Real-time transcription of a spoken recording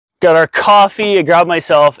Got our coffee. I grabbed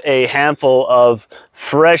myself a handful of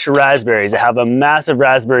fresh raspberries. I have a massive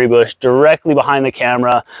raspberry bush directly behind the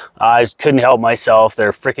camera. I just couldn't help myself.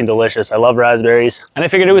 They're freaking delicious. I love raspberries. And I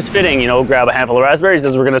figured it was fitting, you know, grab a handful of raspberries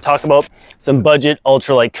as we're going to talk about some budget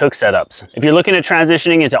ultralight cook setups. If you're looking at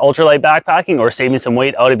transitioning into ultralight backpacking or saving some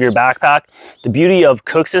weight out of your backpack, the beauty of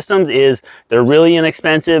cook systems is they're really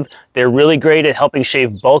inexpensive. They're really great at helping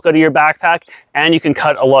shave bulk out of your backpack, and you can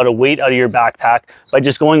cut a lot of weight out of your backpack by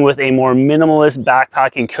just going with a more minimalist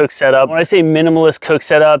backpacking cook setup. When I say minimalist cook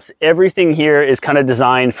setups, everything here is kind of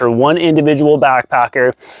designed for one individual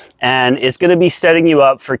backpacker, and it's going to be setting you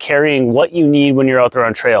up for carrying what you need when you're out there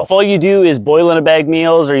on trail. If all you do is boil in a bag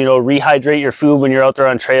meals or, you know, rehydrate your food when you're out there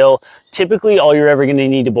on trail, typically all you're ever going to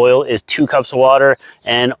need to boil is 2 cups of water,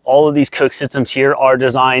 and all of these cook systems here are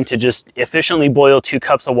designed to just efficiently boil 2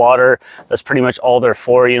 cups of water. That's pretty much all they're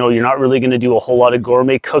for. You know, you're not really going to do a whole lot of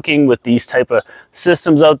gourmet cooking with these type of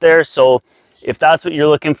systems out there. So if that's what you're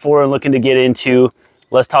looking for and looking to get into,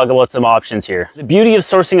 let's talk about some options here. The beauty of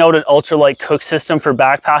sourcing out an ultralight cook system for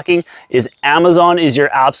backpacking is Amazon is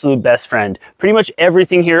your absolute best friend. Pretty much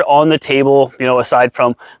everything here on the table, you know, aside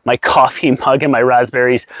from my coffee mug and my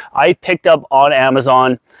raspberries, I picked up on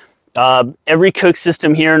Amazon. Every cook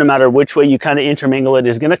system here, no matter which way you kind of intermingle it,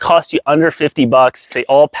 is going to cost you under 50 bucks. They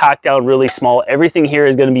all pack down really small. Everything here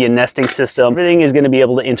is going to be a nesting system. Everything is going to be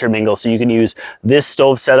able to intermingle. So you can use this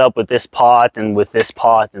stove setup with this pot and with this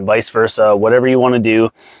pot and vice versa, whatever you want to do.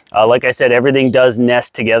 Like I said, everything does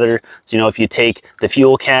nest together. So, you know, if you take the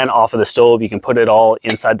fuel can off of the stove, you can put it all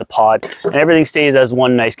inside the pot, and everything stays as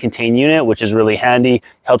one nice contained unit, which is really handy.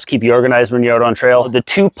 Helps keep you organized when you're out on trail. The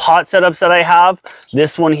 2 pot setups that I have,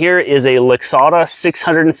 this one here is a Luxada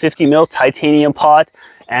 650 mil titanium pot,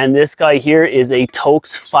 and this guy here is a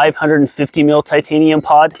Toaks 550 mil titanium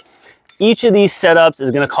pot. Each of these setups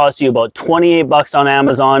is going to cost you about 28 bucks on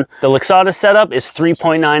Amazon. The Luxada setup is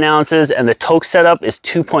 3.9 ounces and the Toaks setup is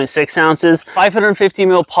 2.6 ounces. 550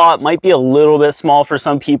 mil pot might be a little bit small for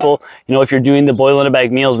some people. You know, if you're doing the boil in a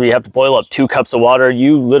bag meals where you have to boil up 2 cups of water,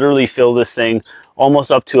 you literally fill this thing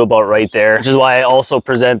almost up to about right there, which is why I also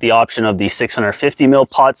present the option of the 650 mil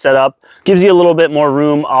pot setup. Gives you a little bit more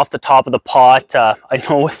room off the top of the pot. I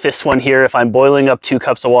know with this one here, if I'm boiling up 2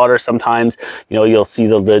 cups of water, sometimes, you know, you'll see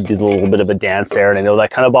the lid do a little bit of a dance there, and I know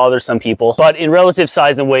that kind of bothers some people. But in relative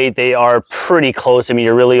size and weight, they are pretty close. I mean,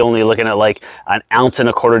 you're really only looking at like 1.25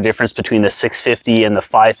 ounces difference between the 650 and the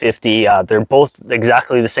 550. They're both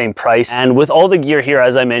exactly the same price. And with all the gear here,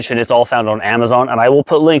 as I mentioned, it's all found on Amazon, and I will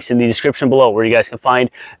put links in the description below where you guys can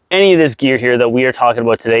find any of this gear here that we are talking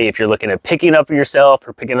about today if you're looking at picking it up for yourself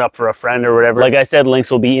or picking it up for a friend or whatever. Like I said,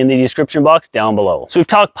 links will be in the description box down below. So we've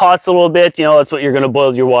talked pots a little bit, you know, that's what you're going to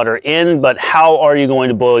boil your water in, but how are you going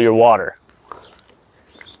to boil your water?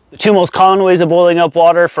 The 2 most common ways of boiling up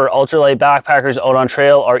water for ultralight backpackers out on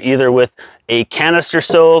trail are either with a canister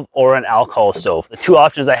stove or an alcohol stove. The 2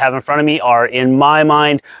 options I have in front of me are, in my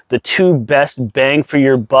mind, the 2 best bang for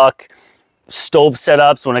your buck stove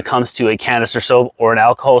setups when it comes to a canister stove or an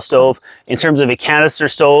alcohol stove. In terms of a canister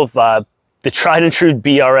stove, the tried and true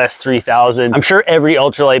BRS 3000. I'm sure every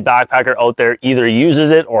ultralight backpacker out there either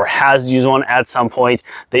uses it or has used one at some point.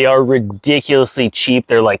 They are ridiculously cheap.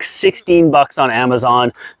 They're like 16 bucks on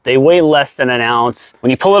Amazon. They weigh less than 1 ounce. When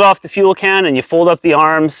you pull it off the fuel can and you fold up the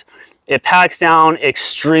arms, it packs down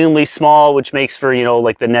extremely small, which makes for, you know,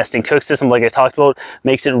 like the nesting cook system like I talked about,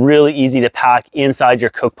 makes it really easy to pack inside your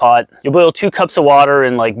cook pot. You boil 2 cups of water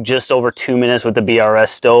in like just over 2 minutes with the BRS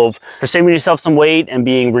stove. For saving yourself some weight and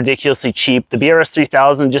being ridiculously cheap, the BRS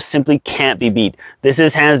 3000 just simply can't be beat. This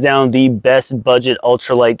is hands down the best budget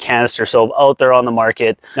ultralight canister stove out there on the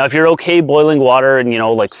market. Now, if you're okay boiling water in, you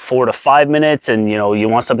know, like 4 to 5 minutes and, you know, you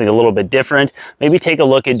want something a little bit different, maybe take a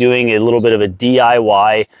look at doing a little bit of a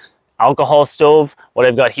DIY alcohol stove. What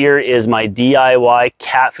I've got here is my DIY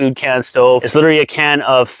cat food can stove. It's literally a can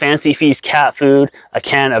of Fancy Feast cat food, a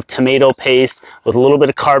can of tomato paste with a little bit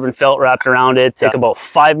of carbon felt wrapped around it. Took about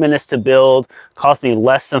 5 minutes to build, cost me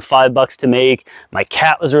less than 5 bucks to make. My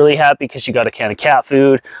cat was really happy because she got a can of cat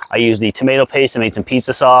food. I used the tomato paste and made some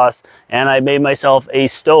pizza sauce, and I made myself a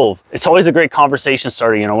stove. It's always a great conversation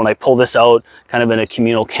starter, you know, when I pull this out kind of in a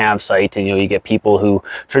communal campsite, and, you know, you get people who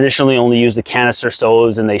traditionally only use the canister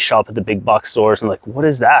stoves and they shop at the big box stores and like, what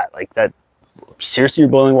is that? Like, that, seriously, you're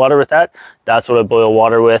boiling water with that? That's what I boil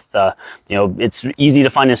water with. You know, it's easy to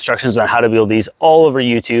find instructions on how to build these all over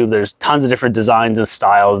YouTube. There's tons of different designs and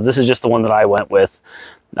styles. This is just the one that I went with.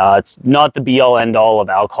 It's not the be-all end-all of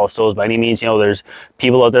alcohol stoves by any means. You know, there's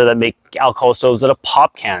people out there that make alcohol stoves out of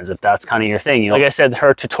pop cans, if that's kind of your thing. You know, like I said, there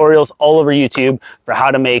are tutorials all over YouTube for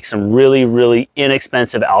how to make some really, really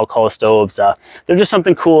inexpensive alcohol stoves. They're just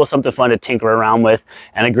something cool, something fun to tinker around with,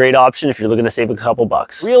 and a great option if you're looking to save a couple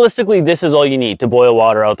bucks. Realistically, this is all you need to boil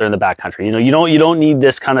water out there in the backcountry. You know, you don't need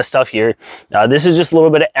this kind of stuff here. This is just a little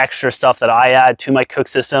bit of extra stuff that I add to my cook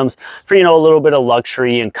systems for, you know, a little bit of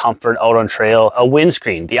luxury and comfort out on trail. A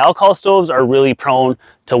windscreen. The alcohol stoves are really prone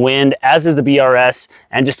to wind, as is the BRS,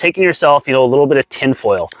 and just taking yourself, you know, a little bit of tin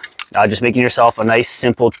foil. Just making yourself a nice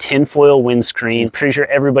simple tinfoil windscreen. Pretty sure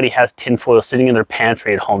everybody has tinfoil sitting in their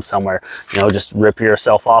pantry at home somewhere. You know, just rip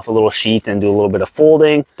yourself off a little sheet and do a little bit of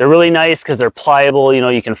folding. They're really nice because they're pliable. You know,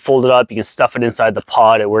 you can fold it up, you can stuff it inside the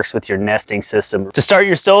pot. It works with your nesting system. To start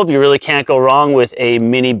your stove, you really can't go wrong with a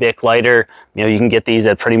mini Bic lighter. You know, you can get these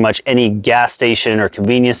at pretty much any gas station or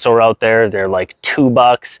convenience store out there. They're like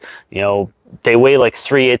 $2. You know, they weigh like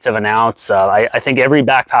 3/8 of an ounce. I think every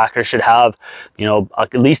backpacker should have, you know,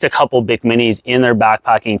 at least a couple Bic minis in their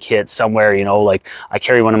backpacking kit somewhere. You know, like I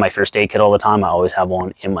carry one in my first aid kit all the time. I always have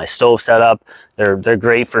one in my stove setup. They're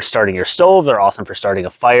great for starting your stove. They're awesome for starting a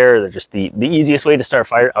fire. They're just the easiest way to start a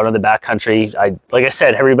fire out in the backcountry. Like I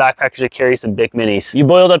said, every backpacker should carry some Bic minis. You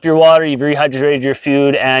boiled up your water, you've rehydrated your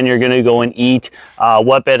food, and you're gonna go and eat.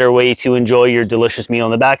 What better way to enjoy your delicious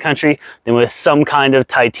meal in the backcountry than with some kind of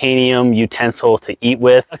titanium utensil to eat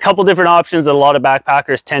with? A couple different options that a lot of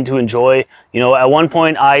backpackers tend to enjoy. You know, at one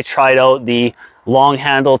point I tried out the long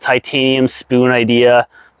handle titanium spoon idea.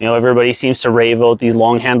 You know, everybody seems to rave out these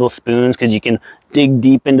long handle spoons because you can dig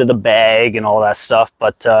deep into the bag and all that stuff.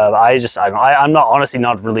 But I'm not, honestly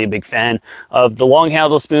not really a big fan of the long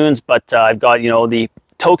handle spoons. But I've got, you know, the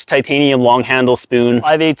Toaks titanium long handle spoon,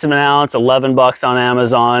 5/8 of an ounce, $11 on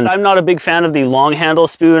Amazon. I'm not a big fan of the long handle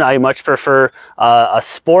spoon. I much prefer a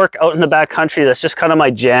spork out in the backcountry. That's just kind of my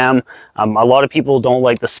jam. A lot of people don't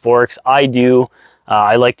like the sporks. I do.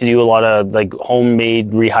 I like to do a lot of like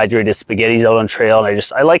homemade rehydrated spaghettis out on trail, and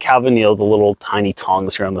I like having, you know, the little tiny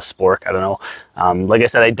tongs here on the spork. I don't know. Like I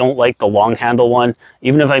said, I don't like the long handle one.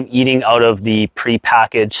 Even if I'm eating out of the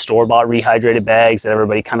pre-packaged store-bought rehydrated bags that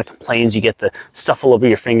everybody kind of complains you get the stuff all over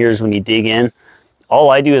your fingers when you dig in.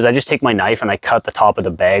 All I do is I just take my knife and I cut the top of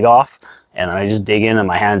the bag off. And I just dig in and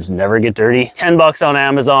my hands never get dirty. $10 on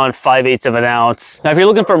Amazon, 5/8 of an ounce. Now, if you're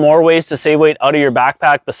looking for more ways to save weight out of your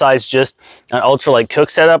backpack besides just an ultralight cook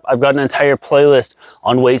setup, I've got an entire playlist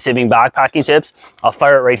on weight saving backpacking tips. I'll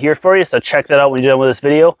fire it right here for you, so check that out when you're done with this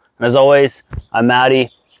video. And as always, I'm Matty.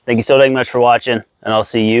 Thank you so dang much for watching, and I'll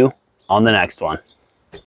see you on the next one.